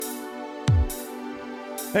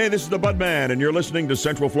Hey, this is the Budman, and you're listening to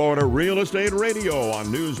Central Florida Real Estate Radio on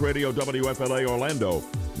News Radio WFLA Orlando.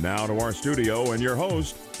 Now to our studio and your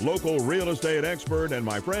host, local real estate expert and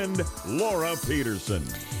my friend, Laura Peterson.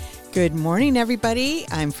 Good morning, everybody.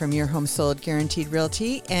 I'm from Your Home Sold Guaranteed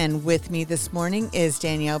Realty, and with me this morning is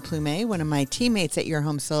Danielle Plumet, one of my teammates at Your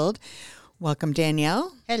Home Sold. Welcome,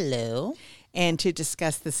 Danielle. Hello. And to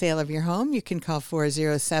discuss the sale of your home, you can call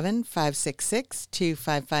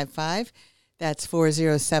 407-566-2555. That's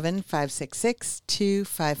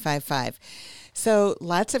 407-566-2555. So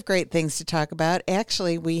lots of great things to talk about.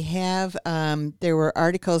 Actually, we have, there were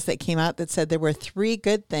articles that came out that said there were 3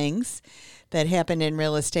 good things that happened in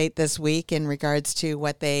real estate this week in regards to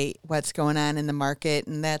what's going on in the market,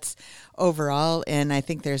 and that's overall. And I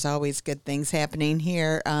think there's always good things happening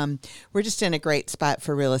here. We're just in a great spot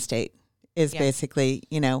for real estate. Is basically,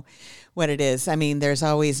 what it is. I mean, there's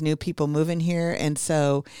always new people moving here. And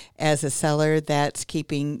so as a seller, that's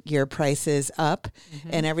keeping your prices up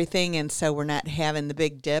and everything. And so we're not having the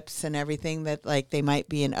big dips and everything that like they might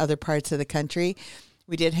be in other parts of the country.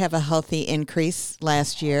 We did have a healthy increase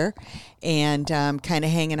last year and kind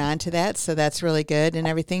of hanging on to that. So that's really good and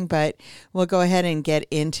everything. But we'll go ahead and get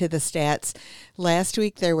into the stats. Last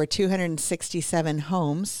week, there were 267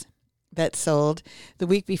 homes that sold. The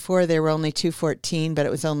week before, there were only 214, but it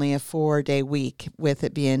was only a 4-day week with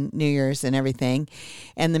it being New Year's and everything.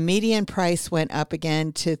 And the median price went up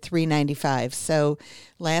again to $395. So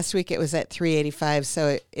last week it was at $385.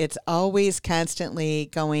 So it's always constantly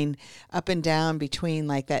going up and down between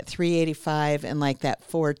like that $385 and like that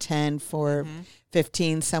 $410,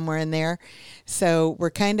 $415, somewhere in there. So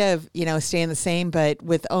we're kind of, staying the same, but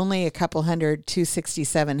with only a couple hundred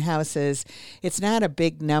 267 houses, it's not a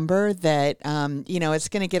big number that, it's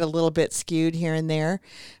going to get a little bit skewed here and there,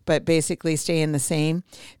 but basically staying the same.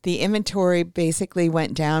 The inventory basically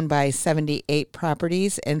went down by 78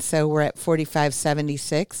 properties, and so we're at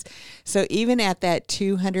 4,576. So even at that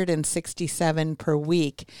 267 per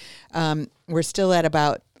week, we're still at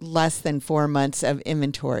about less than 4 months of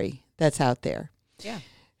inventory that's out there. Yeah.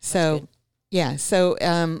 So,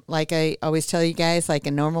 like I always tell you guys, like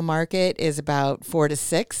a normal market is about 4 to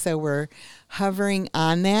 6. So we're hovering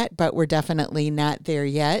on that, but we're definitely not there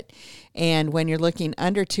yet. And when you're looking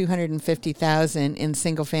under 250,000 in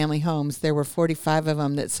single family homes, there were 45 of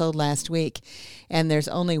them that sold last week. And there's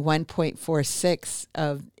only 1.46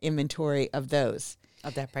 of inventory of those.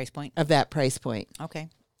 Of that price point? Of that price point. Okay.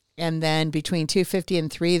 And then between 250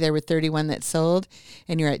 and 3, there were 31 that sold,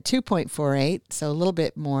 and you're at 2.48, so a little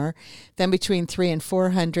bit more. Then between 3 and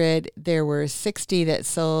 400, there were 60 that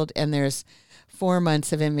sold, and there's 4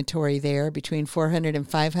 months of inventory there. Between 400 and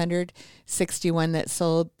 500, 61 that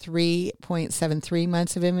sold, 3.73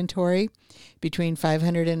 months of inventory. Between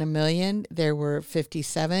 500 and a million, there were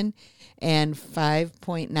 57 and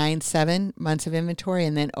 5.97 months of inventory.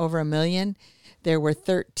 And then over a million, there were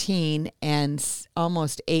 13 and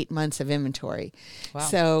almost 8 months of inventory. Wow.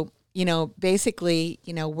 So, basically,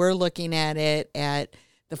 we're looking at it at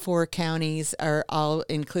the 4 counties are all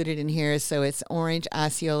included in here. So it's Orange,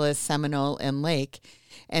 Osceola, Seminole, and Lake.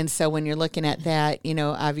 And so when you're looking at that,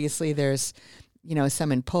 obviously there's,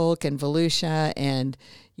 some in Polk and Volusia and,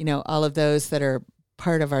 all of those that are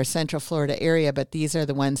part of our Central Florida area. But these are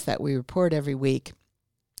the ones that we report every week.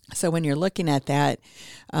 So when you're looking at that,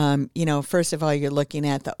 first of all, you're looking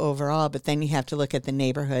at the overall, but then you have to look at the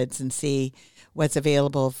neighborhoods and see what's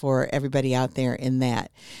available for everybody out there in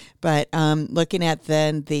that. But looking at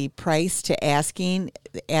then the price to asking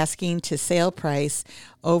to sale price,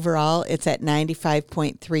 overall, it's at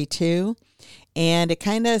 95.32. And it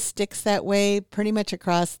kind of sticks that way pretty much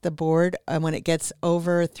across the board. When it gets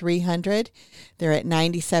over 300, they're at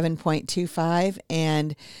 97.25,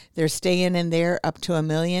 and they're staying in there up to a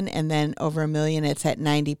million, and then over a million, it's at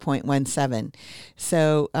 90.17.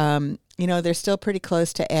 So, they're still pretty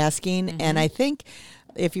close to asking. And I think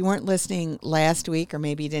if you weren't listening last week, or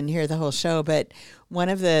maybe you didn't hear the whole show, but one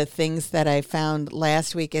of the things that I found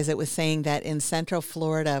last week is it was saying that in Central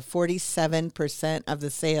Florida, 47% of the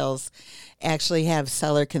sales actually have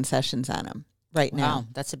seller concessions on them right now. Wow,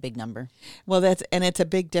 that's a big number. Well, it's a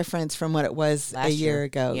big difference from what it was Last a year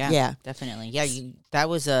ago. Yeah, definitely. Yeah,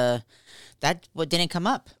 what didn't come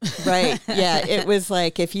up. Right. Yeah. It was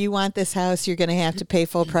like, if you want this house, you're going to have to pay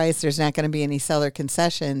full price. There's not going to be any seller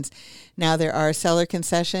concessions. Now there are seller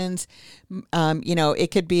concessions.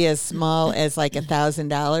 It could be as small as like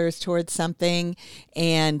 $1,000 towards something.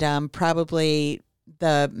 And probably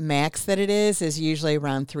the max that it is usually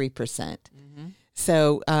around 3%.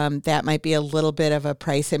 So that might be a little bit of a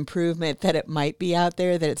price improvement that it might be out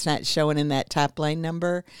there, that it's not showing in that top line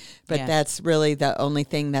number. But Yeah. that's really the only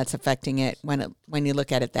thing that's affecting it when you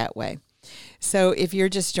look at it that way. So if you're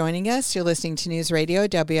just joining us, you're listening to News Radio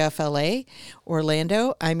WFLA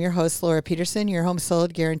Orlando. I'm your host, Laura Peterson, your home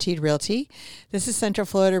sold guaranteed realty. This is Central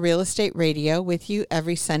Florida Real Estate Radio with you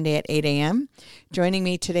every Sunday at 8 a.m. Joining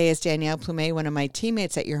me today is Danielle Plumet, one of my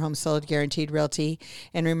teammates at your home sold guaranteed realty.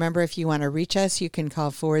 And remember, if you want to reach us, you can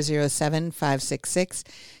call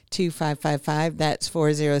 407-566-2555. That's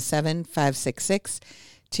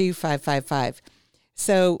 407-566-2555.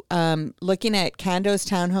 So looking at condos,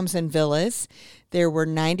 townhomes, and villas, there were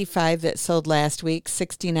 95 that sold last week,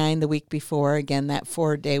 69 the week before. Again, that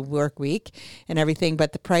 4-day work week and everything.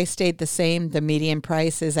 But the price stayed the same. The median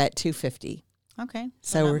price is at $250. Okay.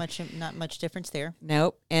 So not much difference there.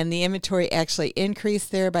 Nope. And the inventory actually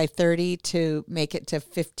increased there by 30 to make it to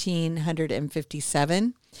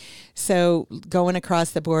 1,557. So going across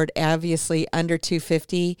the board, obviously under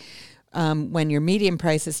 250. When your median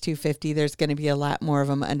price is 250, there's going to be a lot more of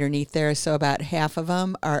them underneath there. So about half of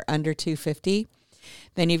them are under 250.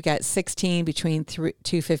 Then you've got 16 between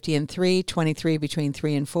 250 and 3, 23 between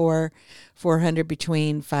 3 and 4, 400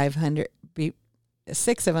 between 500,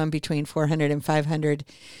 6 of them between 400 and 500,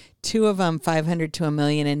 2 of them 500 to $1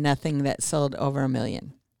 million, and nothing that sold over $1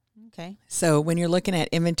 million. Okay. So when you're looking at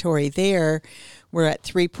inventory there, we're at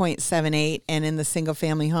 3.78, and in the single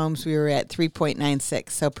family homes, we were at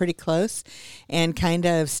 3.96. So pretty close, and kind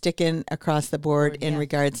of sticking across the board in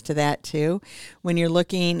regards to that too. When you're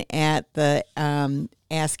looking at the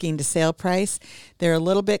asking to sale price, they're a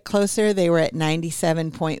little bit closer. They were at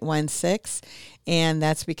 97.16. And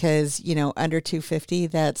that's because, under 250,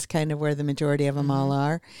 that's kind of where the majority of them all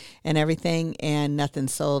are and everything. And nothing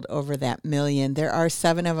sold over that $1 million. There are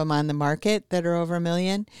 7 of them on the market that are over $1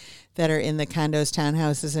 million that are in the condos,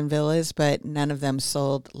 townhouses, and villas, but none of them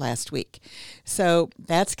sold last week. So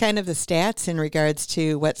that's kind of the stats in regards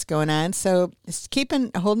to what's going on. So just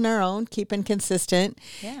holding our own, keeping consistent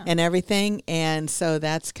and everything. And so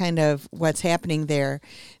that's kind of what's happening there.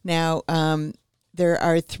 Now, there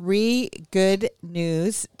are 3 good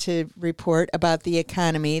news to report about the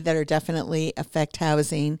economy that are definitely affect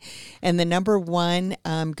housing. And the number one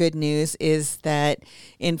good news is that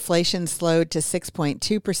inflation slowed to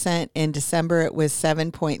 6.2% in December. It was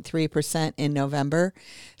 7.3% in November.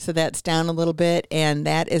 So that's down a little bit. And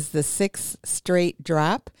that is the 6th straight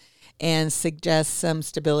drop, and suggests some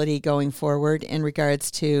stability going forward in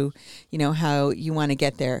regards to, how you want to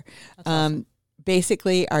get there. Awesome.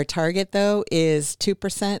 Basically, our target, though, is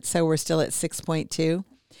 2%, so we're still at 6.2.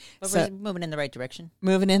 But we're moving in the right direction.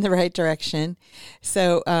 Moving in the right direction.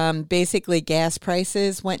 So basically, gas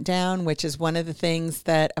prices went down, which is one of the things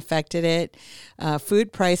that affected it.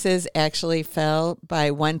 Food prices actually fell by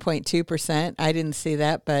 1.2%. I didn't see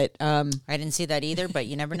that, but... I didn't see that either, but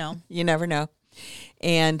you never know. You never know.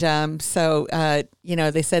 And so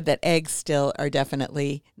they said that eggs still are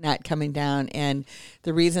definitely not coming down. And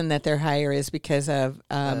the reason that they're higher is because of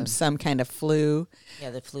some kind of flu.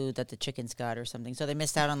 Yeah, the flu that the chickens got or something. So they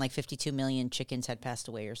missed out on like 52 million chickens had passed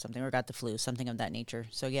away or something, or got the flu, something of that nature.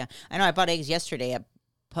 So, yeah, I know I bought eggs yesterday at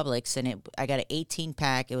Publix, and I got an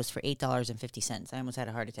 18-pack. It was for $8.50. I almost had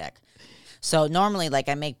a heart attack. So normally,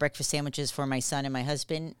 I make breakfast sandwiches for my son and my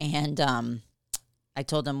husband, and I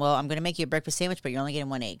told them, well, I'm going to make you a breakfast sandwich, but you're only getting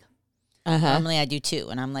 1 egg. Normally I do 2.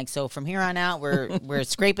 And I'm like, so from here on out, we're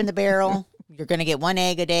scraping the barrel. You're going to get 1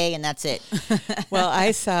 egg a day, and that's it. Well,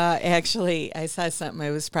 I saw something.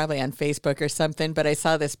 It was probably on Facebook or something, but I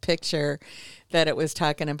saw this picture that it was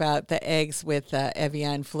talking about the eggs with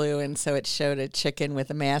avian flu, and so it showed a chicken with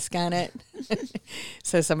a mask on it.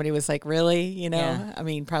 So somebody was like, really? Yeah. I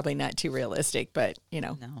mean, probably not too realistic, but,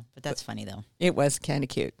 No, but that's funny, though. It was kind of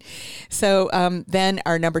cute. So then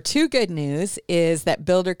our number 2 good news is that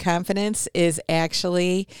builder confidence is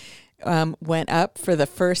actually went up for the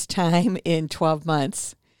first time in 12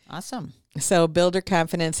 months. Awesome. So builder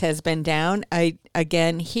confidence has been down.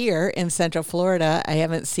 Again, here in Central Florida, I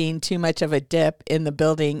haven't seen too much of a dip in the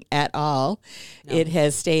building at all. No. It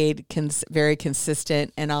has stayed very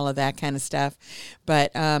consistent and all of that kind of stuff.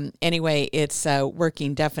 But anyway, it's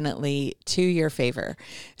working definitely to your favor.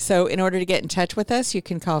 So in order to get in touch with us, you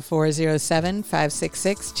can call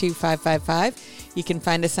 407-566-2555. You can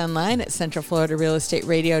find us online at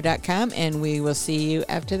centralfloridarealestateradio.com, and we will see you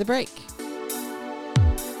after the break.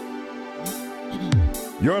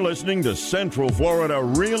 You're listening to Central Florida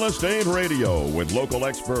Real Estate Radio with local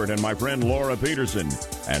expert and my friend Laura Peterson.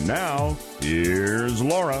 And now, here's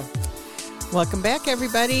Laura. Welcome back,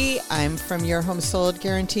 everybody. I'm from Your Home Sold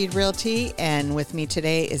Guaranteed Realty, and with me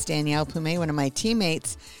today is Danielle Pume, one of my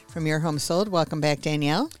teammates from Your Home Sold. Welcome back,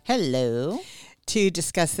 Danielle. Hello. To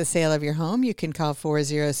discuss the sale of your home, you can call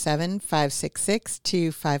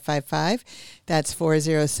 407-566-2555. That's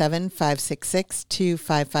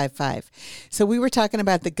 407-566-2555. So we were talking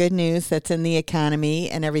about the good news that's in the economy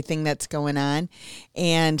and everything that's going on.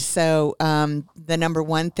 And so the number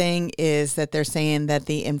one thing is that they're saying that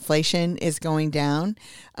the inflation is going down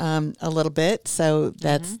a little bit. So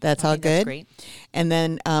that's all good. That's great. And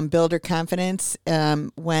then builder confidence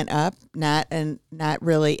went up, not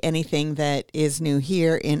really anything that is new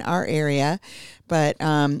here in our area, but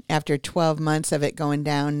after 12 months of it going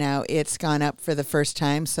down, now it's gone up for the first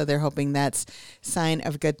time. So they're hoping that's sign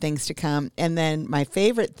of good things to come. And then my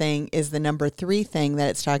favorite thing is the number 3 thing that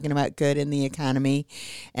it's talking about good in the economy,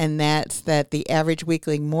 and that's that the average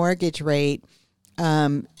weekly mortgage rate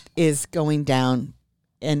is going down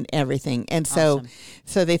and everything. And so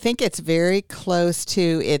they think it's very close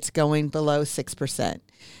to it's going below 6%.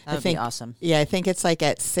 That would be awesome. Yeah, I think it's like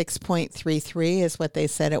at 6.33 is what they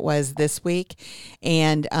said it was this week.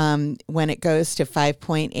 And when it goes to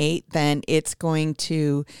 5.8, then it's going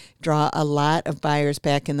to draw a lot of buyers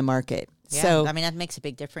back in the market. Yeah, So I mean, that makes a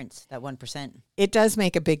big difference, that 1%. it does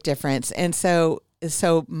make a big difference. And so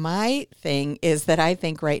my thing is that I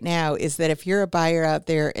think right now is that if you're a buyer out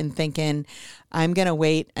there and thinking, I'm going to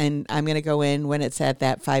wait and I'm going to go in when it's at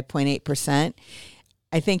that 5.8%,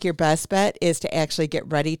 I think your best bet is to actually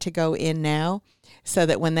get ready to go in now so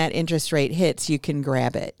that when that interest rate hits, you can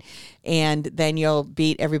grab it. And then you'll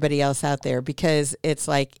beat everybody else out there, because it's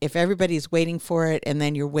like if everybody's waiting for it and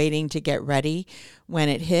then you're waiting to get ready when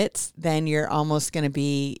it hits, then you're almost going to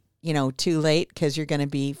be, too late, because you're going to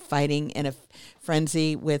be fighting in a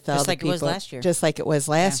frenzy with all the people. Just like it was last year. Just like it was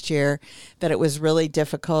last year, that it was really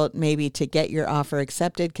difficult maybe to get your offer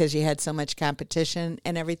accepted because you had so much competition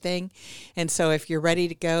and everything. And so if you're ready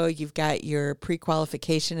to go, you've got your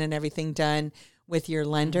pre-qualification and everything done with your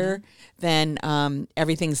lender, then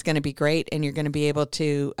everything's going to be great and you're going to be able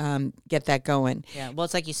to get that going. Yeah, well,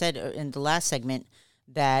 it's like you said in the last segment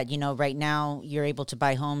that, right now you're able to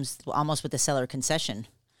buy homes almost with the seller concession.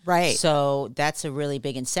 Right. So that's a really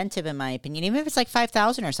big incentive, in my opinion. Even if it's like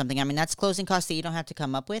 $5,000 or something, I mean, that's closing costs that you don't have to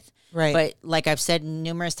come up with. Right. But like I've said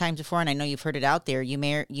numerous times before, and I know you've heard it out there, you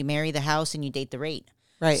marry the house and you date the rate.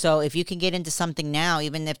 Right. So if you can get into something now,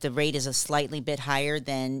 even if the rate is a slightly bit higher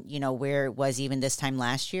than, where it was even this time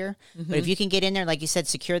last year, but if you can get in there, like you said,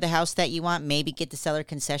 secure the house that you want, maybe get the seller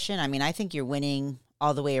concession, I mean, I think you're winning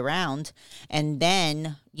all the way around. And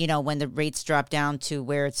then, when the rates drop down to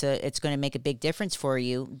where it's going to make a big difference for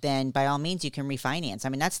you, then by all means you can refinance. I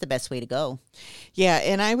mean, that's the best way to go. Yeah,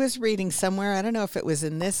 and I was reading somewhere, I don't know if it was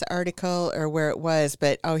in this article or where it was,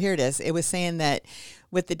 but here it is. It was saying that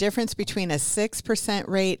with the difference between a 6%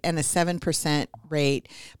 rate and a 7% rate,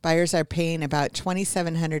 buyers are paying about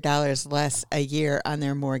 $2,700 less a year on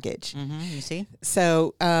their mortgage. You see?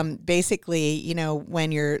 So basically,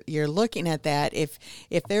 when you're looking at that, if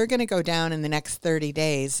they're going to go down in the next 30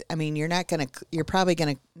 days, I mean, you're probably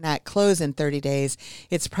going to not close in 30 days.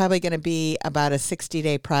 It's probably going to be about a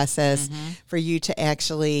 60-day process for you to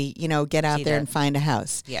actually, get out there and find a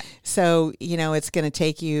house. Yeah. So, it's going to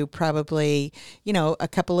take you probably, a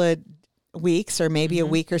couple of weeks or maybe a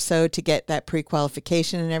week or so to get that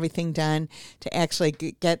pre-qualification and everything done to actually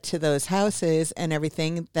get to those houses and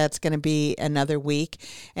everything. That's going to be another week.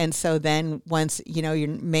 And so then once, you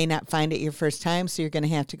may not find it your first time, so you're going to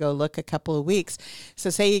have to go look a couple of weeks. So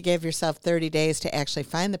say you give yourself 30 days to actually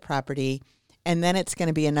find the property, and then it's going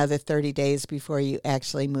to be another 30 days before you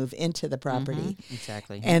actually move into the property.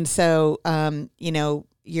 Exactly. And so,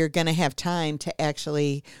 you're going to have time to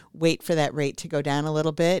actually wait for that rate to go down a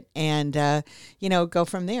little bit and, go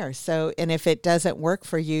from there. So, and if it doesn't work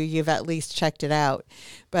for you, you've at least checked it out.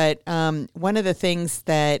 But one of the things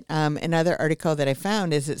that another article that I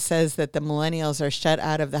found is it says that the millennials are shut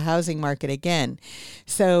out of the housing market again.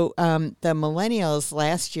 So the millennials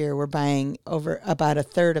last year were buying over about a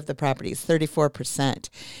third of the properties, 34%.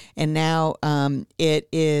 And now it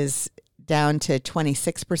is down to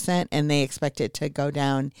 26%, and they expect it to go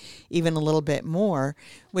down even a little bit more,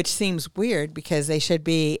 which seems weird because they should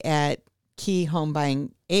be at key home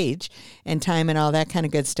buying age and time and all that kind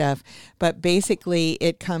of good stuff. But basically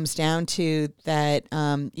it comes down to that,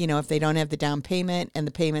 if they don't have the down payment and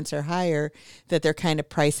the payments are higher, that they're kind of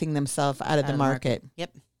pricing themselves out of the market.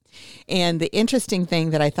 Yep. And the interesting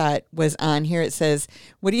thing that I thought was on here, it says,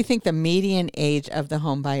 what do you think the median age of the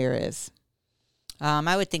home buyer is?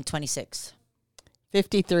 I would think 26.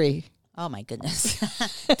 53. Oh, my goodness.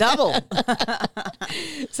 Double.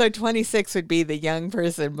 So 26 would be the young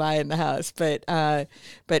person buying the house, but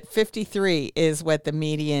 53 is what the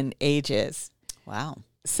median age is. Wow.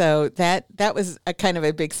 So that was a kind of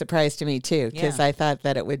a big surprise to me too, because I thought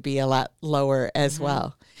that it would be a lot lower as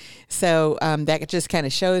well. So that just kind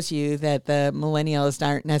of shows you that the millennials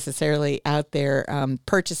aren't necessarily out there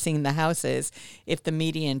purchasing the houses if the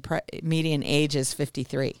median age is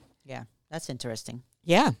 53. Yeah, that's interesting.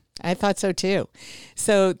 Yeah, I thought so too.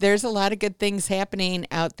 So there's a lot of good things happening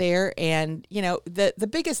out there. And, you know, the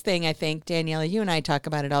biggest thing, I think, Daniela, you and I talk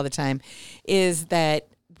about it all the time, is that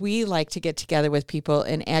we like to get together with people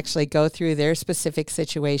and actually go through their specific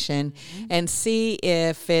situation and see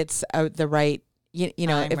if it's the right,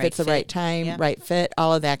 if it's the right time, right fit,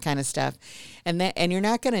 all of that kind of stuff. And you're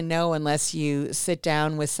not going to know unless you sit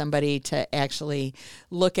down with somebody to actually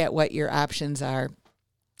look at what your options are.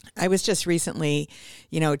 I was just recently,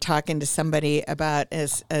 talking to somebody about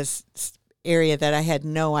as area that I had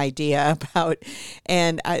no idea about,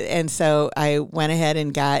 and so I went ahead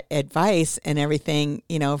and got advice and everything,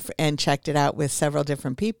 and checked it out with several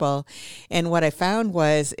different people. And what I found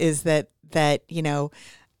is that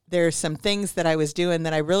there's some things that I was doing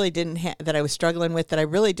that I really that I was struggling with, that I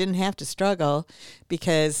really didn't have to struggle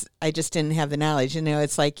because I just didn't have the knowledge.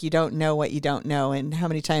 It's like you don't know what you don't know. And how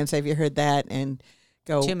many times have you heard that? And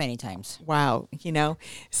go, too many times. Wow.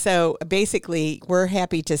 So basically we're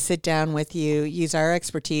happy to sit down with you, use our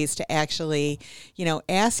expertise to actually,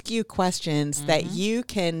 ask you questions that you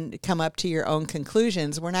can come up to your own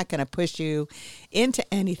conclusions. We're not going to push you into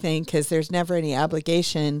anything because there's never any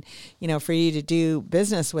obligation, for you to do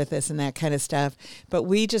business with us and that kind of stuff. But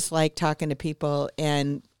we just like talking to people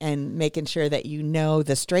and making sure that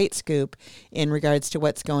the straight scoop in regards to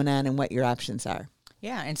what's going on and what your options are.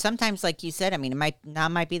 Yeah, and sometimes, like you said, it might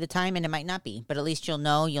be the time and it might not be, but at least you'll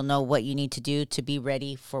know what you need to do to be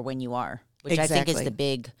ready for when you are, which I think is a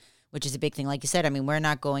big thing. Like you said, we're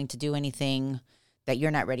not going to do anything that you're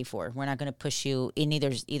not ready for. We're not going to push you in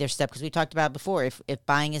either step, because we talked about before, if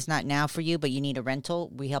buying is not now for you, but you need a rental,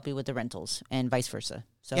 we help you with the rentals and vice versa.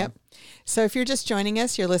 So. Yep. So if you're just joining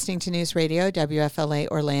us, you're listening to News Radio, WFLA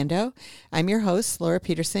Orlando. I'm your host, Laura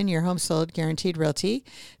Peterson, your home sold guaranteed realty.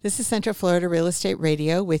 This is Central Florida Real Estate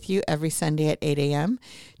Radio with you every Sunday at 8 a.m.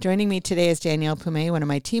 Joining me today is Danielle Pume, one of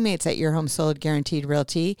my teammates at Your Home Sold Guaranteed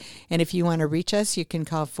Realty. And if you want to reach us, you can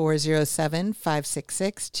call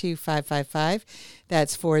 407-566-2555.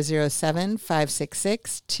 That's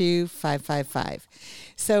 407-566-2555.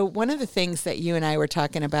 So one of the things that you and I were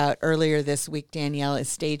talking about earlier this week, Danielle, is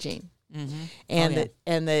staging. And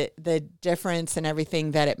the difference and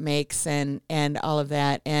everything that it makes and all of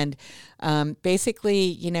that. And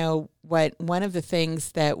basically, one of the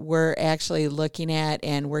things that we're actually looking at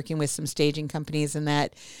and working with some staging companies and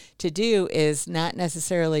that to do is not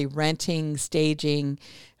necessarily renting staging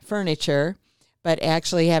furniture, but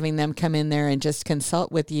actually having them come in there and just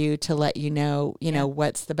consult with you to let you know,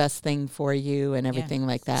 what's the best thing for you and everything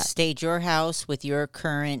like that. Stage your house with your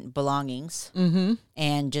current belongings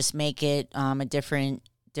and just make it a different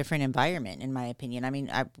environment, in my opinion.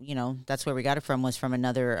 That's where we got it from, was from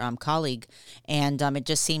another colleague, and it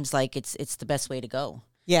just seems like it's the best way to go.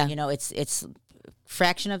 Yeah. It's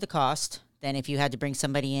fraction of the cost than if you had to bring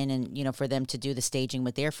somebody in and, for them to do the staging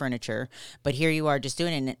with their furniture. But here you are just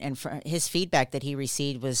doing it. And for his feedback that he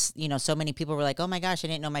received was, so many people were like, oh my gosh, I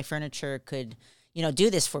didn't know my furniture could, do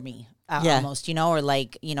this for me almost, or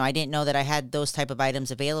like, I didn't know that I had those type of items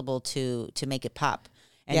available to make it pop.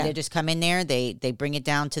 And they just come in there, they bring it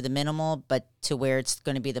down to the minimal, but to where it's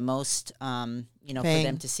going to be the most, for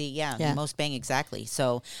them to see. The most bang, exactly.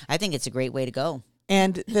 So I think it's a great way to go.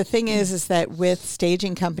 And the thing is that with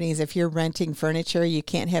staging companies, if you're renting furniture, you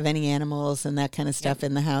can't have any animals and that kind of stuff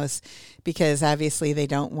in the house, because obviously they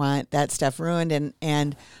don't want that stuff ruined.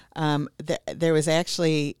 And there was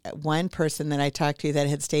actually one person that I talked to that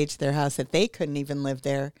had staged their house that they couldn't even live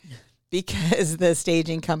there because the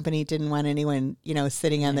staging company didn't want anyone,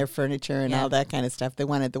 sitting on their furniture and all that kind of stuff. They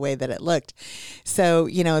wanted the way that it looked. So,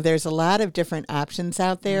 there's a lot of different options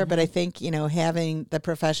out there, but I think, having the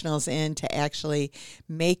professionals in to actually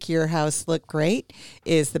make your house look great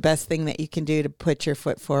is the best thing that you can do to put your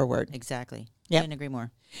foot forward. Exactly. Yep. Couldn't agree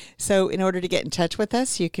more. So in order to get in touch with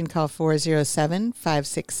us, you can call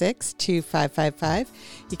 407-566-2555.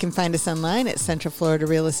 You can find us online at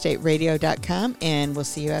centralfloridarealestateradio.com, and we'll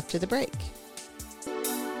see you after the break.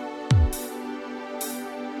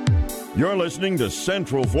 You're listening to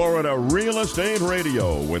Central Florida Real Estate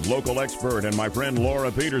Radio with local expert and my friend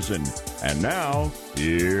Laura Peterson. And now,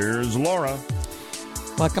 here's Laura.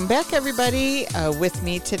 Welcome back, everybody. With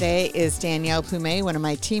me today is Danielle Plumet, one of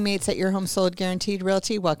my teammates at Your Home Sold Guaranteed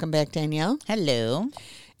Realty. Welcome back, Danielle. Hello.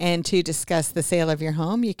 And to discuss the sale of your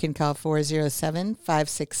home, you can call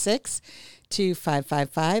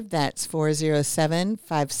 407-566-2555. That's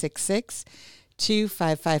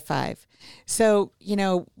 407-566-2555. So,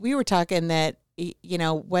 we were talking that,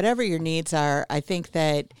 whatever your needs are, I think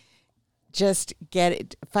that just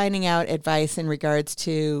finding out advice in regards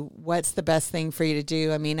to what's the best thing for you to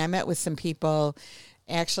do. I mean, I met with some people.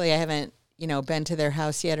 Actually, I haven't, been to their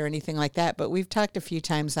house yet or anything like that, but we've talked a few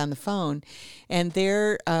times on the phone, and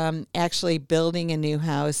they're actually building a new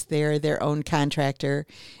house. They're their own contractor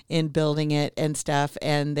in building it and stuff,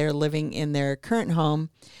 and they're living in their current home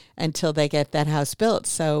until they get that house built.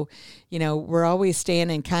 So, we're always staying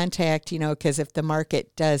in contact, because if the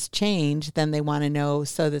market does change, then they want to know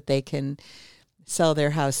so that they can sell their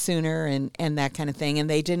house sooner and that kind of thing. And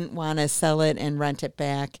they didn't want to sell it and rent it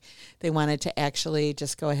back. They wanted to actually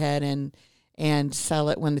just go ahead and sell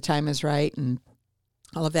it when the time is right and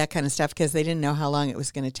all of that kind of stuff, because they didn't know how long it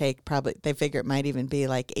was going to take. Probably they figure it might even be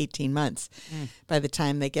like 18 months by the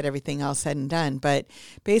time they get everything all said and done. But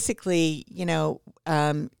basically,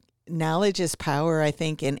 knowledge is power, I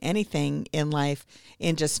think, in anything in life,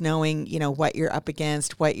 in just knowing, what you're up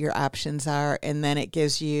against, what your options are. And then it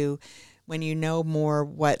gives you, when you know more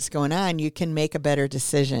what's going on, you can make a better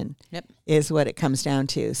decision. Yep. Is what it comes down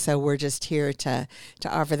to. So we're just here to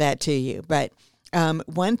offer that to you. But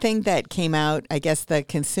one thing that came out, I guess the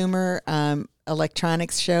Consumer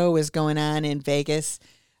Electronics Show is going on in Vegas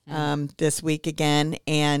this week again,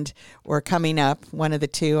 or coming up, one of the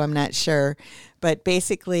two, I'm not sure. But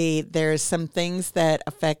basically, there's some things that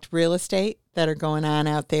affect real estate that are going on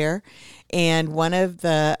out there. And one of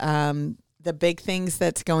the big things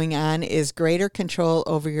that's going on is greater control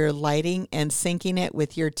over your lighting and syncing it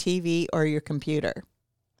with your TV or your computer.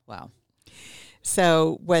 Wow.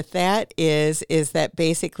 So what that is that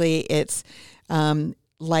basically it's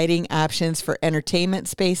lighting options for entertainment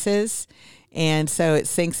spaces. And so it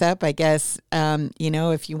syncs up, I guess,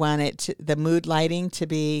 if you want the mood lighting to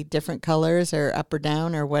be different colors or up or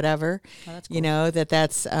down or whatever, that's cool.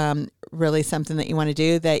 that's really something that you want to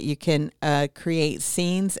do, that you can create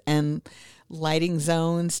scenes and lighting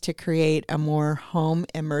zones to create a more home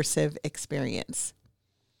immersive experience.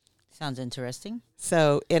 Sounds interesting.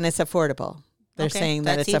 So, and it's affordable. They're saying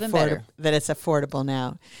that it's affordable. That it's affordable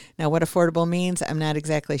now. Now, what affordable means, I'm not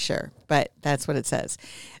exactly sure, but that's what it says.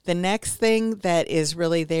 The next thing that is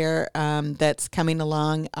really there, that's coming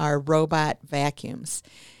along, are robot vacuums,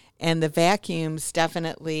 and the vacuums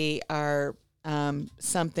definitely are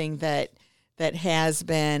something that has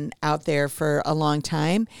been out there for a long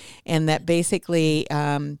time, and that basically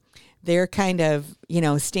they're kind of,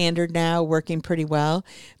 standard now, working pretty well.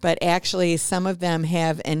 But actually, some of them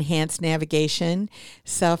have enhanced navigation,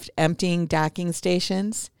 self-emptying docking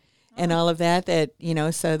stations, and all of that,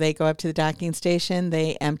 so they go up to the docking station,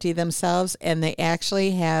 they empty themselves, and they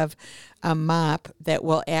actually have a mop that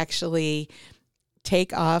will actually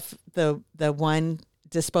take off the one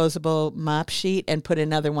disposable mop sheet and put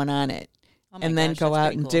another one on it, and then go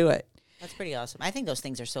out and do it. That's pretty awesome. I think those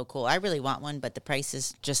things are so cool. I really want one, but the price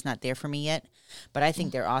is just not there for me yet. But I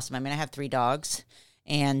think they're awesome. I mean, I have 3 dogs,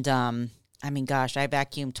 and I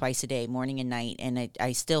vacuum twice a day, morning and night, and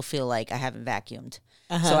I still feel like I haven't vacuumed.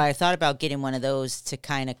 So I thought about getting one of those to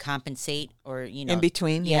kind of compensate, or in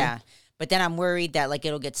between, yeah. But then I'm worried that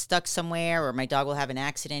it'll get stuck somewhere, or my dog will have an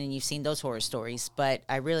accident, and you've seen those horror stories. But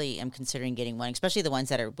I really am considering getting one, especially the ones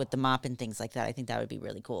that are with the mop and things like that. I think that would be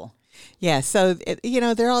really cool. Yeah, so,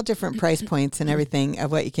 they're all different price points and everything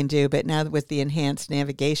of what you can do. But now with the enhanced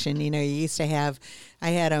navigation, you used to have,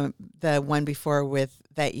 I had the one before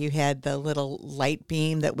that you had the little light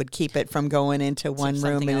beam that would keep it from going into one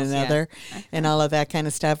room and another, and all of that kind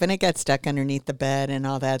of stuff. And it got stuck underneath the bed and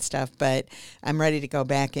all that stuff. But I'm ready to go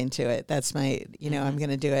back into it. That's my, I'm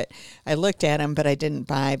going to do it. I looked at them, but I didn't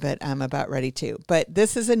buy, but I'm about ready to. But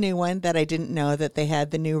this is a new one that I didn't know that they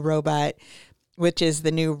had, the new robot, which is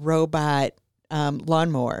the new robot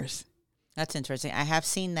lawnmowers. That's interesting. I have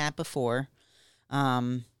seen that before.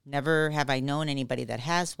 Never have I known anybody that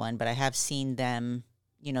has one, but I have seen them,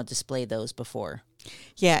 display those before.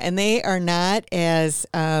 Yeah, and they are not as,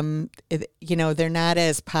 they're not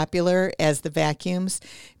as popular as the vacuums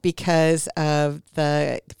because of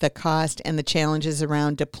the cost and the challenges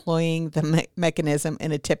around deploying the mechanism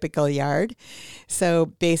in a typical yard. So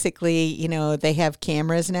basically, they have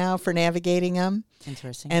cameras now for navigating them.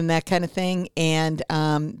 Interesting. And that kind of thing. And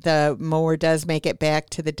the mower does make it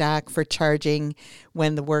back to the dock for charging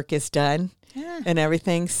when the work is done. and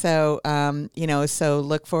everything. So, so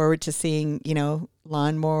look forward to seeing,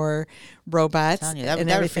 lawnmower robots Telling you, that and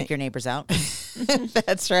would everything. freak your neighbors out.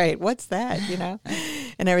 That's right. What's that?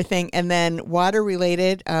 And everything. And then water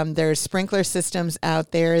related, there's sprinkler systems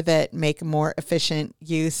out there that make more efficient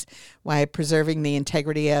use while preserving the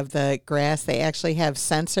integrity of the grass. They actually have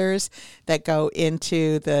sensors that go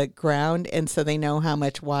into the ground, and so they know how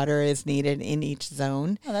much water is needed in each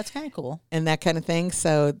zone. Oh, that's kind of cool. And that kind of thing.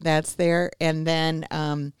 So that's there. And then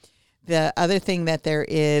the other thing that there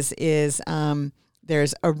is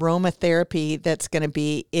there's aromatherapy that's going to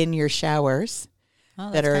be in your showers.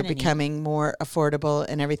 That are becoming more affordable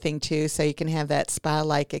and everything too, so you can have that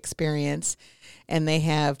spa-like experience. And they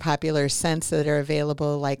have popular scents that are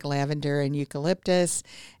available like lavender and eucalyptus,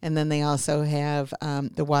 and then they also have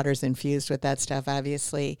the water's infused with that stuff,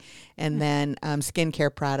 obviously, and then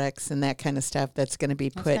skincare products and that kind of stuff that's going to be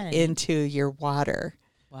put into your water.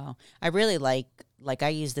 Wow, I really like I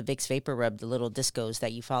use the Vicks Vapor Rub, the little discos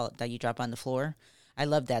that you drop on the floor. I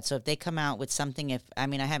love that. So if they come out with something, I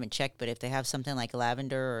haven't checked, but if they have something like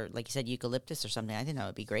lavender or, like you said, eucalyptus or something, I think that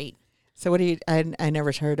would be great. So what do you, I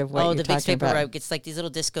never heard of what you're the talking Vicks Vapor about. Rub. It's like these little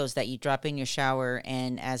discos that you drop in your shower,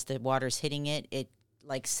 and as the water's hitting it, it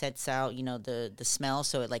like sets out, the smell,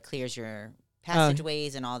 so it like clears your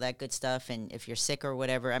passageways and all that good stuff. And if you're sick or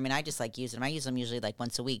whatever, I just like using them. I use them usually like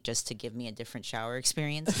once a week just to give me a different shower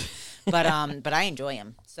experience. but I enjoy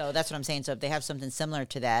them. So that's what I'm saying. So if they have something similar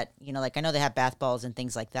to that, like I know they have bath balls and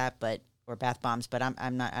things like that, or bath bombs, but I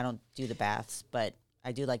don't do the baths, but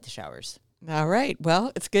I do like the showers. All right.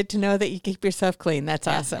 Well, it's good to know that you keep yourself clean. That's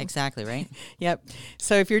awesome. Exactly, right? Yep.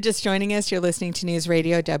 So if you're just joining us, you're listening to News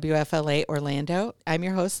Radio WFLA Orlando. I'm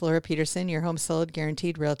your host, Laura Peterson, your home sold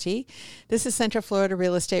guaranteed realty. This is Central Florida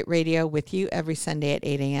Real Estate Radio with you every Sunday at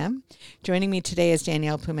 8 a.m. Joining me today is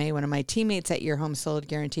Danielle Pume, one of my teammates at your home sold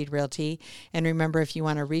guaranteed realty. And remember, if you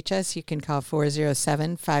want to reach us, you can call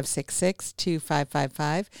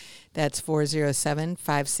 407-566-2555. That's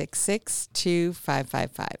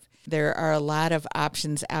 407-566-2555. There are a lot of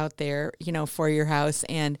options out there, for your house.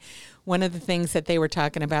 And one of the things that they were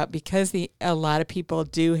talking about, because a lot of people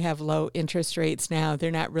do have low interest rates now, they're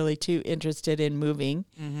not really too interested in moving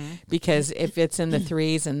because if it's in the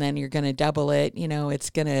threes and then you're going to double it, it's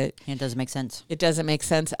going to... It doesn't make sense. It doesn't make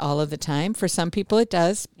sense all of the time. For some people it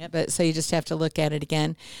does, but so you just have to look at it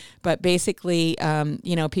again. But basically,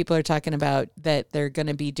 people are talking about that they're going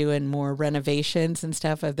to be doing more renovations and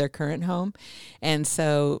stuff of their current home. And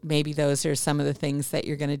so maybe those are some of the things that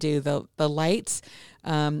you're going to do. The lights...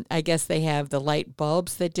 I guess they have the light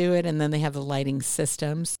bulbs that do it, and then they have the lighting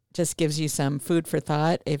systems. Just gives you some food for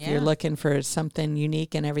thought if you're looking for something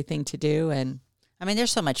unique and everything to do. And there's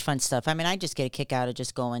so much fun stuff. I just get a kick out of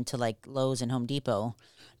just going to like Lowe's and Home Depot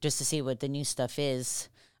just to see what the new stuff is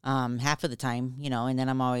half of the time, and then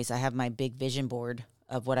I have my big vision board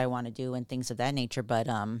of what I want to do and things of that nature. But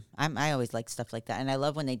I always like stuff like that. And I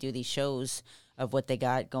love when they do these shows of what they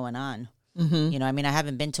got going on. Mm-hmm. I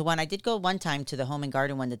haven't been to one. I did go one time to the Home and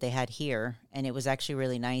Garden one that they had here, and it was actually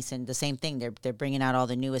really nice. And the same thing, they're bringing out all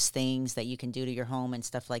the newest things that you can do to your home and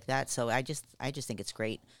stuff like that. So I just think it's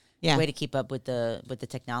great. Yeah, way to keep up with the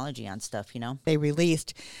technology on stuff. They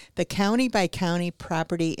released the county by county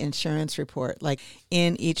property insurance report, like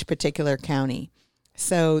in each particular county.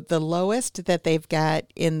 So the lowest that they've got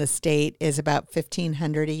in the state is about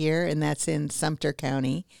 $1,500 a year, and that's in Sumter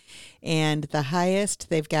County. And the highest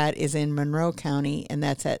they've got is in Monroe County, and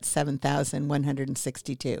that's at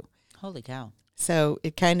 $7,162. Holy cow. So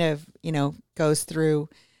it kind of, goes through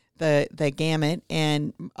the gamut.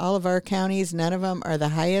 And all of our counties, none of them are the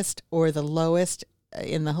highest or the lowest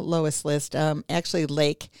in the lowest list. Actually,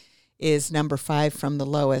 Lake is number 5 from the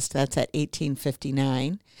lowest. That's at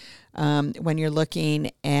 $1,859. When you're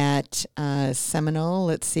looking at Seminole,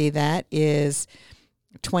 let's see, that is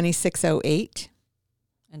 $2,608.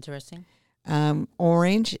 Interesting.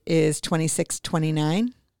 Orange is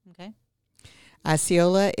 $2,629. Okay.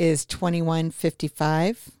 Osceola is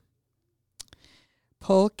 $2,155.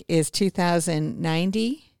 Polk is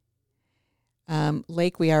 $2,090.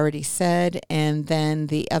 Lake we already said, and then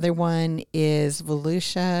the other one is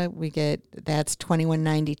Volusia. That's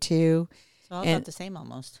 $2,192. All about the same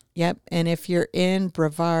almost. Yep. And if you're in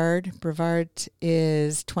Brevard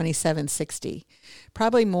is $2,760.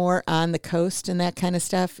 Probably more on the coast and that kind of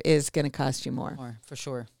stuff is going to cost you more. More, for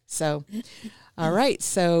sure. So, all right.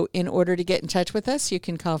 So in order to get in touch with us, you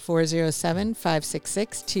can call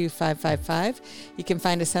 407-566-2555. You can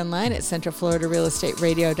find us online at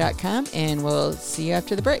centralfloridarealestateradio.com, and we'll see you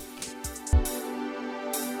after the break.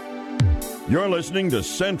 You're listening to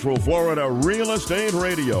Central Florida Real Estate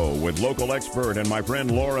Radio with local expert and my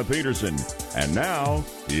friend Laura Peterson. And now,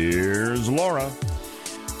 here's Laura.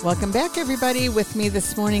 Welcome back, everybody. With me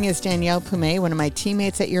this morning is Danielle Pume, one of my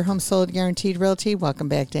teammates at Your Home Sold Guaranteed Realty. Welcome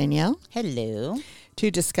back, Danielle. Hello.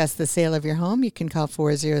 To discuss the sale of your home, you can call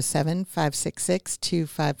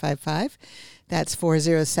 407-566-2555. That's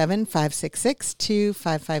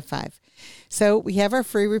 407-566-2555. So we have our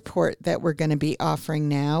free report that we're going to be offering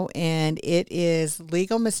now, and it is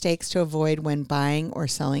legal mistakes to avoid when buying or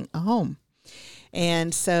selling a home.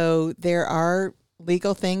 And so there are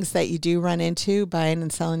legal things that you do run into buying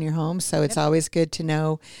and selling your home. So it's always good to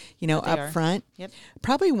know, up front. Yep.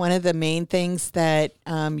 Probably one of the main things that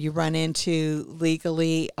you run into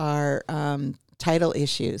legally are title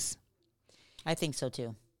issues. I think so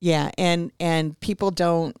too. Yeah, and people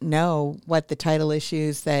don't know what the title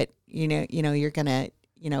issues that you're gonna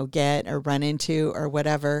get or run into or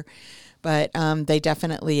whatever. But they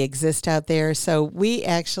definitely exist out there. So we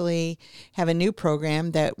actually have a new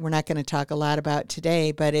program that we're not going to talk a lot about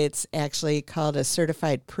today, but it's actually called a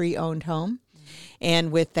certified pre-owned home.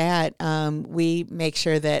 And with that, we make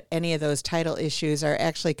sure that any of those title issues are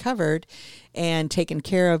actually covered and taken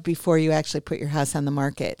care of before you actually put your house on the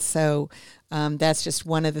market. So that's just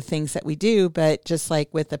one of the things that we do. But just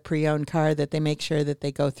like with a pre-owned car, that they make sure that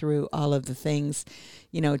they go through all of the things,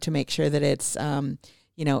 to make sure that it's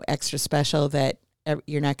extra special, that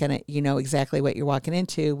you're not going to, exactly what you're walking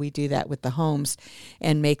into. We do that with the homes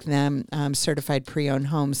and make them certified pre-owned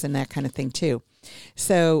homes and that kind of thing too.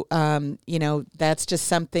 So, that's just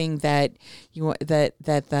something that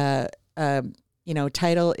the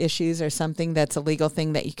title issues are something that's a legal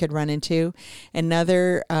thing that you could run into.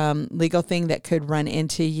 Another legal thing that could run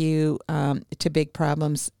into you to big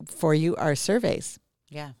problems for you are surveys.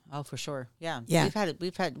 Yeah. Oh, for sure. Yeah. Yeah.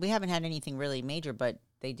 We haven't had anything really major, but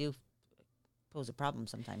they do pose a problem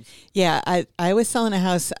sometimes. Yeah. I was selling a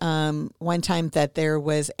house one time that there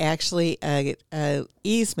was actually a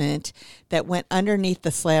easement that went underneath the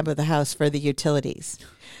slab of the house for the utilities.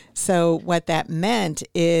 So what that meant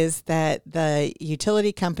is that the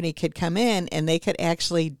utility company could come in and they could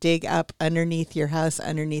actually dig up underneath your house,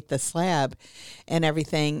 underneath the slab and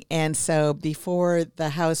everything. And so before the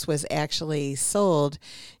house was actually sold,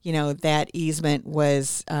 that easement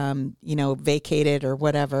was, vacated or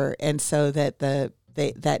whatever. And so that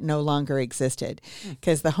that no longer existed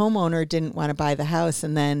because the homeowner didn't want to buy the house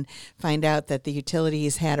and then find out that the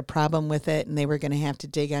utilities had a problem with it and they were going to have to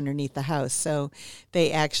dig underneath the house. So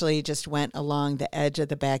they actually just went along the edge of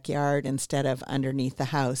the backyard instead of underneath the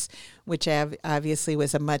house, which obviously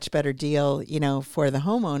was a much better deal, for the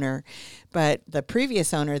homeowner. But the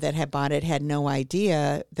previous owner that had bought it had no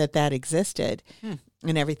idea that that existed.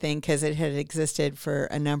 And everything, because it had existed for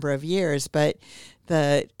a number of years. But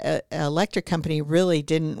the electric company really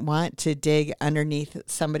didn't want to dig underneath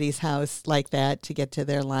somebody's house like that to get to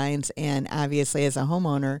their lines. And obviously, as a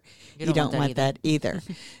homeowner, you don't want that either.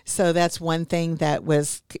 So that's one thing that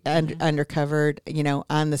was undercovered,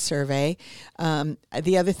 on the survey.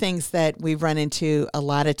 The other things that we've run into a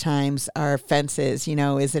lot of times are fences.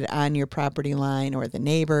 Is it on your property line or the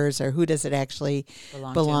neighbors, or who does it actually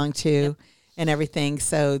belong to? Yep. And everything.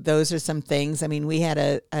 So those are some things. I mean, we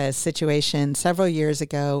had a situation several years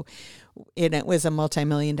ago, and it was a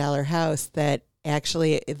multi-million-dollar house that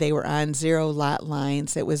actually they were on 0 lot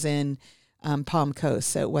lines. It was in Palm Coast,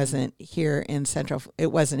 so it wasn't here in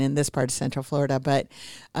it wasn't in this part of Central Florida. But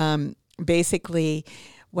basically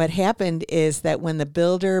what happened is that when the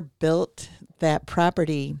builder built that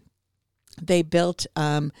property, they built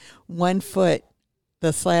 1 foot,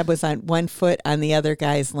 the slab was on 1 foot on the other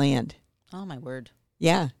guy's land. Oh, my word.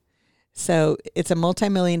 Yeah. So it's a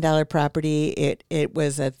multi-million-dollar property. It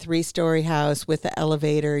was a 3-story house with the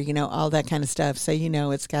elevator, all that kind of stuff. So,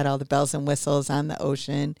 it's got all the bells and whistles on the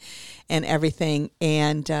ocean and everything.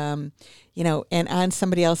 And, and on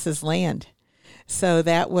somebody else's land. So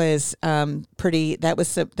that was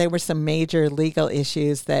there were some major legal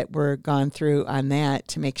issues that were gone through on that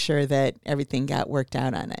to make sure that everything got worked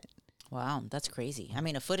out on it. Wow, that's crazy. I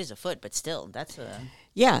mean, a foot is a foot, but still, that's a...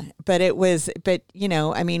 Yeah, but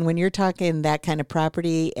when you're talking that kind of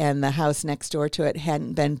property and the house next door to it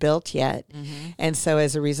hadn't been built yet. Mm-hmm. And so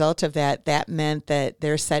as a result of that meant that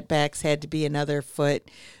their setbacks had to be another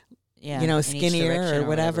foot, skinnier or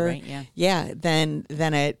whatever. Right? Yeah. Then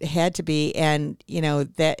it had to be. And,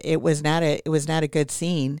 that it was not a good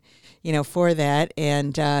scene, for that.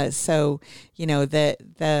 And so,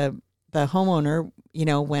 homeowner,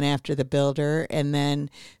 went after the builder, and then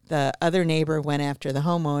the other neighbor went after the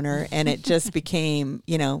homeowner, and it just became,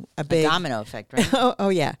 a big domino effect, right? oh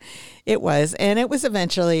yeah, it was. And it was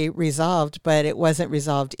eventually resolved, but it wasn't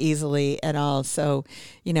resolved easily at all. So,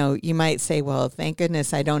 you might say, well, thank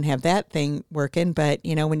goodness I don't have that thing working. But,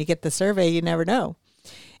 when you get the survey, you never know.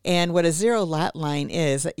 And what a zero lot line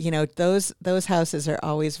is, those houses are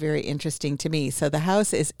always very interesting to me. So the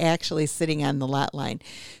house is actually sitting on the lot line.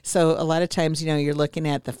 So a lot of times, you're looking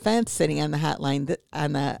at the fence sitting on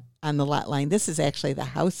the lot line. This is actually the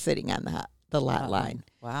house sitting on the lot line.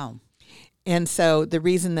 Wow. And so the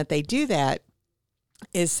reason that they do that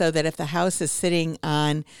is so that if the house is sitting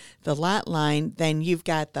on the lot line, then you've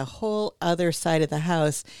got the whole other side of the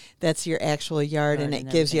house that's your actual yard, and it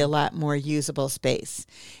gives you a lot more usable space.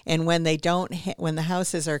 And when they don't, when the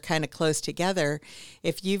houses are kind of close together,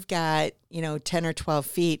 if you've got 10 or 12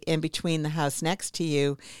 feet in between the house next to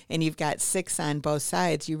you, and you've got 6 on both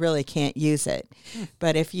sides, you really can't use it.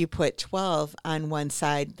 But if you put 12 on one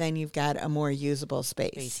side, then you've got a more usable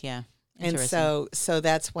space. Yeah. And so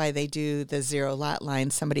that's why they do the zero lot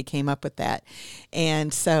line. Somebody came up with that.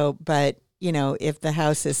 And so, but, if the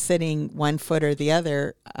house is sitting 1 foot or the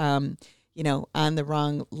other, on the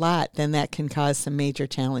wrong lot, then that can cause some major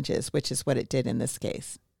challenges, which is what it did in this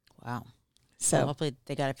case. Wow. So well, hopefully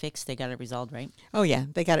they got it fixed. They got it resolved, right? Oh, yeah,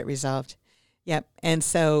 they got it resolved. Yep. And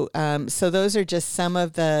so those are just some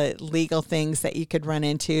of the legal things that you could run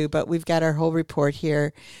into, but we've got our whole report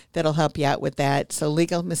here that'll help you out with that. So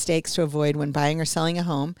legal mistakes to avoid when buying or selling a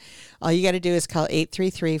home. All you got to do is call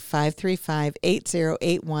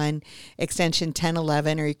 833-535-8081, extension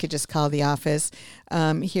 1011, or you could just call the office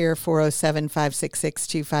here,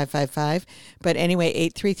 407-566-2555. But anyway,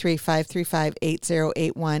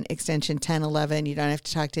 833-535-8081, extension 1011. You don't have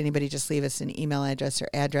to talk to anybody. Just leave us an email address or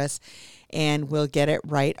address, and we'll get it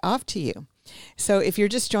right off to you. So if you're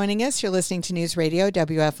just joining us, you're listening to News Radio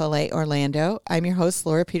WFLA Orlando. I'm your host,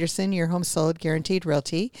 Laura Peterson, your home sold guaranteed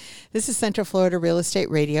realty. This is Central Florida Real Estate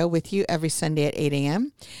Radio with you every Sunday at 8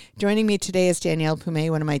 a.m. Joining me today is Danielle Pume,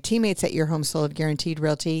 one of my teammates at Your Home Sold Guaranteed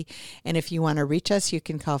Realty. And if you want to reach us, you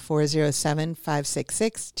can call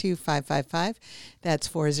 407-566-2555. That's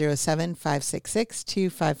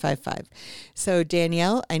 407-566-2555. So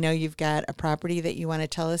Danielle, I know you've got a property that you want to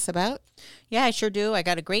tell us about. Yeah, I sure do. I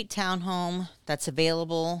got a great townhome that's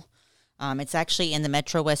available. It's actually in the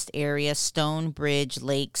Metro West area. Stonebridge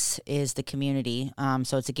Lakes is the community.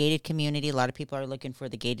 So it's a gated community. A lot of people are looking for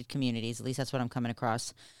the gated communities. At least that's what I'm coming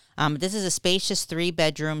across. This is a spacious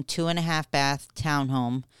 3-bedroom, 2.5-bath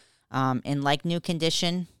townhome in like new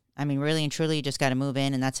condition. I mean, really and truly, you just got to move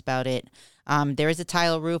in, and that's about it. There is a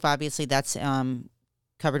tile roof. Obviously, that's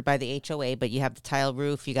covered by the HOA, but you have the tile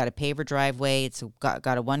roof. You got a paver driveway. It's got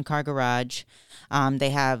a 1-car garage.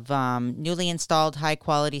 They have newly installed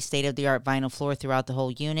high-quality, state-of-the-art vinyl floor throughout the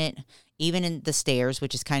whole unit, even in the stairs,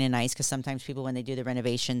 which is kind of nice because sometimes people, when they do the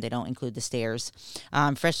renovation, they don't include the stairs.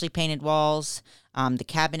 Freshly painted walls. The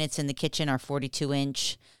cabinets in the kitchen are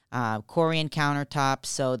 42-inch. Corian countertops.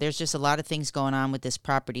 So there's just a lot of things going on with this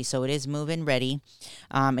property. So it is move-in ready.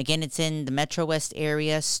 Again, it's in the Metro West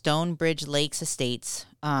area, Stonebridge Lakes Estates,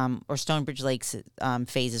 or Stonebridge Lakes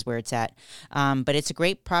phase is where it's at. But it's a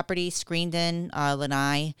great property, screened in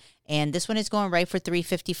Lanai, and this one is going right for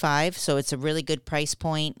 $355. So it's a really good price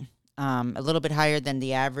point. A little bit higher than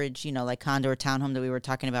the average, like condo or townhome that we were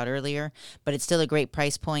talking about earlier, but it's still a great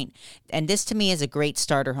price point. And this to me is a great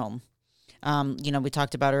starter home. We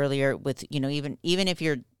talked about earlier with, even if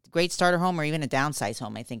you're great starter home or even a downsize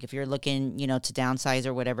home, I think if you're looking, to downsize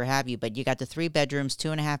or whatever have you, but you got the 3 bedrooms,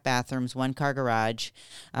 2.5 bathrooms, 1-car garage,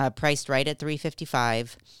 priced right at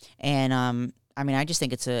 $355. And, I just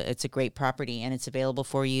think it's a great property, and it's available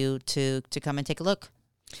for you to come and take a look.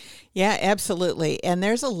 Yeah, absolutely. And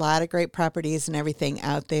there's a lot of great properties and everything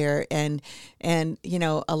out there. And a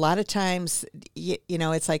lot of times,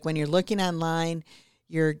 it's like when you're looking online,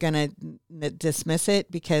 you're going to dismiss it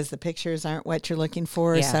because the pictures aren't what you're looking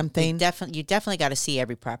for or something. You definitely got to see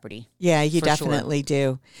every property. Yeah, you definitely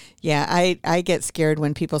do. Yeah, I get scared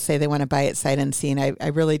when people say they want to buy it sight unseen. I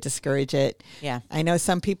really discourage it. Yeah. I know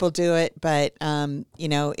some people do it, but,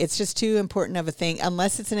 it's just too important of a thing.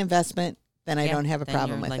 Unless it's an investment, then I don't have a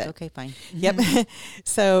problem with it. Okay, fine. Yep.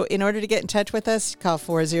 So in order to get in touch with us, call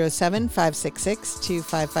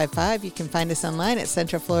 407-566-2555. You can find us online at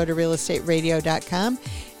centralfloridarealestateradio.com,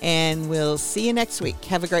 and we'll see you next week.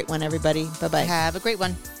 Have a great one, everybody. Bye-bye. Have a great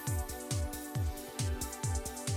one.